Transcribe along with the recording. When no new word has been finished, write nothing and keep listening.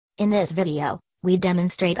In this video, we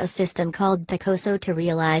demonstrate a system called Picasso to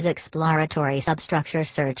realize exploratory substructure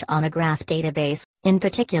search on a graph database. In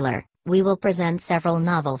particular, we will present several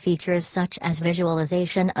novel features such as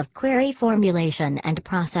visualization of query formulation and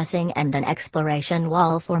processing and an exploration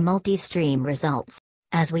wall for multi-stream results.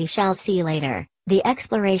 As we shall see later, the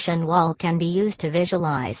exploration wall can be used to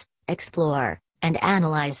visualize, explore, and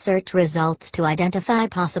analyze search results to identify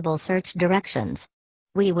possible search directions.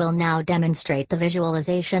 We will now demonstrate the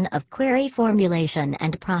visualization of query formulation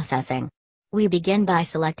and processing. We begin by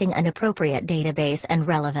selecting an appropriate database and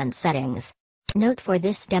relevant settings. Note: for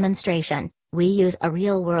this demonstration, we use a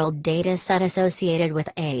real-world data set associated with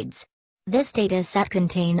AIDS. This data set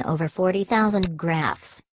contains over 40,000 graphs.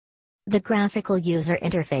 The graphical user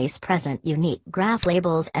interface presents unique graph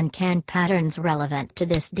labels and canned patterns relevant to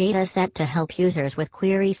this data set to help users with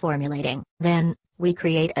query formulating. Then, we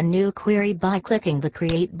create a new query by clicking the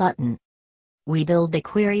Create button. We build the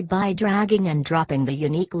query by dragging and dropping the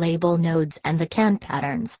unique label nodes and the canned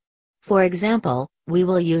patterns. For example, we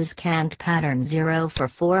will use canned pattern 0 for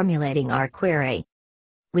formulating our query.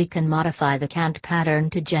 We can modify the canned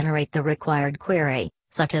pattern to generate the required query,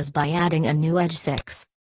 such as by adding a new edge 6.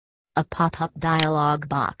 A pop-up dialog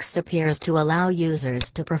box appears to allow users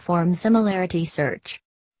to perform similarity search.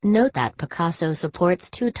 Note that Picasso supports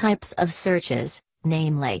two types of searches,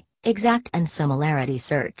 namely, exact and similarity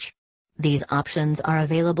search. These options are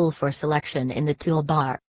available for selection in the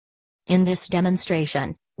toolbar. In this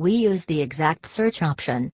demonstration, we use the exact search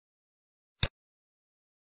option.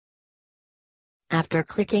 After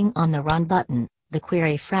clicking on the Run button, the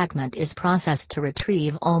query fragment is processed to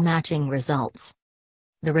retrieve all matching results.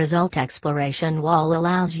 The result exploration wall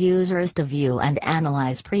allows users to view and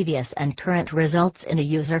analyze previous and current results in a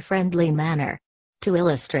user-friendly manner. To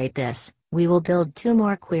illustrate this, we will build two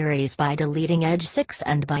more queries by deleting edge 6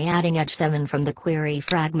 and by adding edge 7 from the query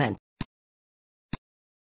fragment.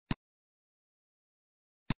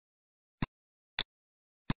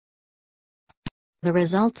 The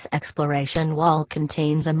results exploration wall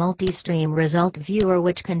contains a multi-stream result viewer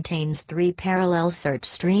which contains 3 parallel search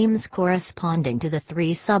streams corresponding to the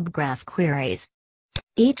 3 subgraph queries.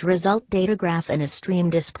 Each result data graph in a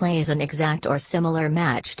stream displays an exact or similar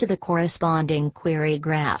match to the corresponding query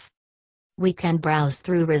graph. We can browse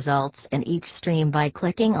through results in each stream by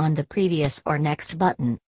clicking on the Previous or Next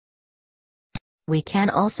button. We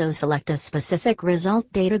can also select a specific result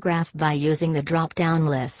data graph by using the drop-down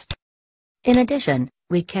list. In addition,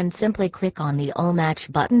 we can simply click on the All Match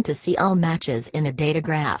button to see all matches in a data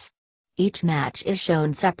graph. Each match is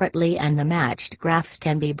shown separately and the matched graphs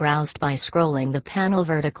can be browsed by scrolling the panel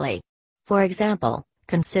vertically. For example,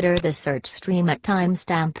 consider the search stream at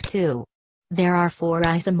timestamp 2. There are 4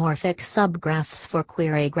 isomorphic subgraphs for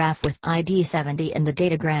query graph with ID 70 in the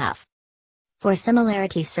data graph. For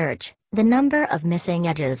similarity search, the number of missing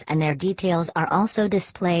edges and their details are also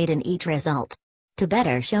displayed in each result. To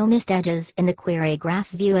better show missed edges in the query graph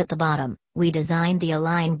view at the bottom, we designed the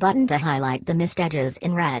Align button to highlight the missed edges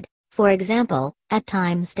in red. For example, at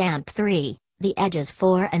timestamp 3, the edges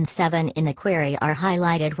 4 and 7 in the query are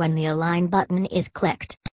highlighted when the Align button is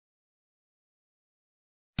clicked.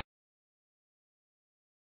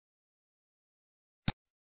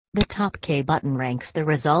 The top K button ranks the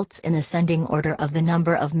results in ascending order of the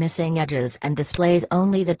number of missing edges and displays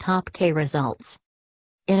only the top K results.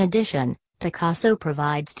 In addition, Picasso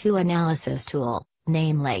provides 2 analysis tools,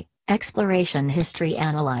 namely, Exploration History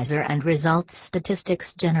Analyzer and Results Statistics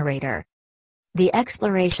Generator. The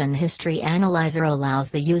Exploration History Analyzer allows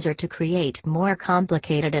the user to create more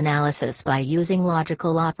complicated analysis by using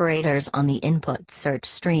logical operators on the input search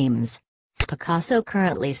streams. Picasso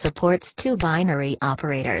currently supports 2 binary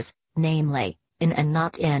operators, namely, in and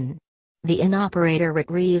not in. The in operator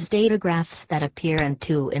retrieves data graphs that appear in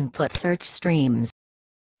 2 input search streams.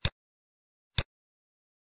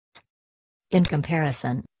 In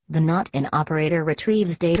comparison, the not in operator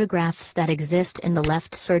retrieves data graphs that exist in the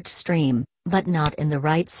left search stream, but not in the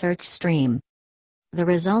right search stream. The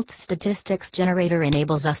results statistics generator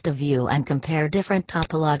enables us to view and compare different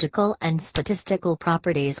topological and statistical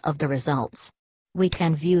properties of the results. We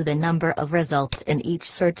can view the number of results in each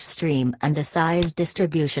search stream and the size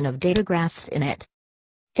distribution of data graphs in it.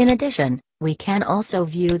 In addition, we can also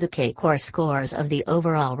view the K-core scores of the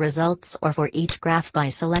overall results or for each graph by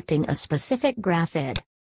selecting a specific graph ID.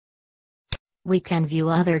 We can view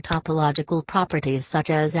other topological properties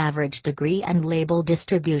such as average degree and label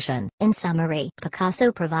distribution. In summary,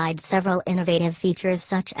 Picasso provides several innovative features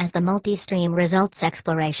such as the multi-stream results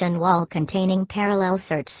exploration wall containing parallel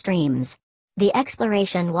search streams. The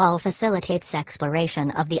exploration wall facilitates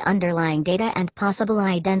exploration of the underlying data and possible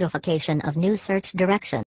identification of new search directions.